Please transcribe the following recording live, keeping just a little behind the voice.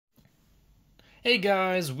Hey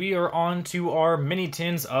guys, we are on to our mini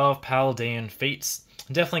tins of Paldean Fates.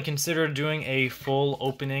 Definitely consider doing a full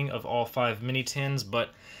opening of all 5 mini tins, but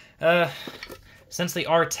since they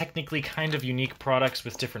are technically kind of unique products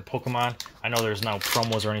with different Pokemon, I know there's no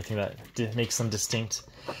promos or anything that makes them distinct.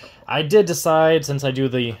 I did decide, since I do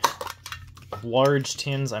the large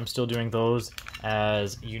tins, I'm still doing those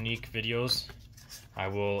as unique videos. I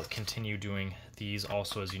will continue doing these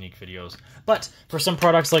also as unique videos. But for some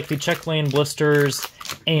products like the Check Lane blisters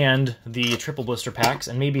and the triple blister packs,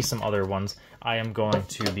 and maybe some other ones, I am going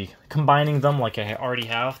to be combining them like I already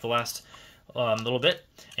have the last little bit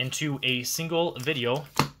into a single video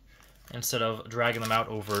instead of dragging them out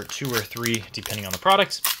over 2 or 3 depending on the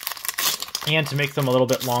product, and to make them a little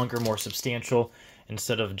bit longer, more substantial,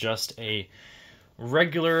 instead of just a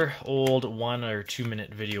regular old 1 or 2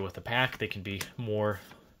 minute video with a pack. They can be more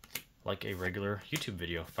like a regular YouTube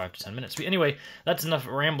video, 5 to 10 minutes. But anyway, that's enough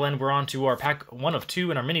rambling. We're on to our pack 1 of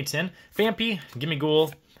 2 in our mini tin. Phanpy,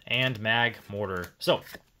 Gimmighoul, and Magmortar. So,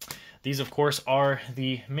 these of course are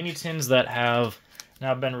the mini tins that have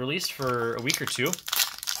now been released for a week or 2.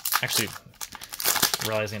 Actually,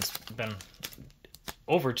 realizing it's been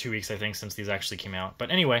over 2 weeks, I think, since these actually came out. But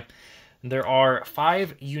anyway, there are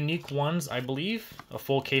 5 unique ones, I believe. A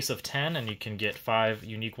full case of 10, and you can get 5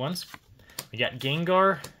 unique ones. We got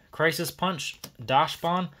Gengar, Crisis Punch,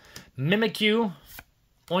 Dachsbon, Mimikyu,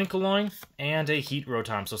 Oinkologne, and a Heat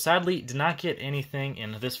Rotom. So sadly, did not get anything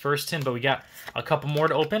in this first tin, but we got a couple more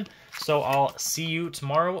to open. So I'll see you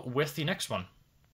tomorrow with the next one.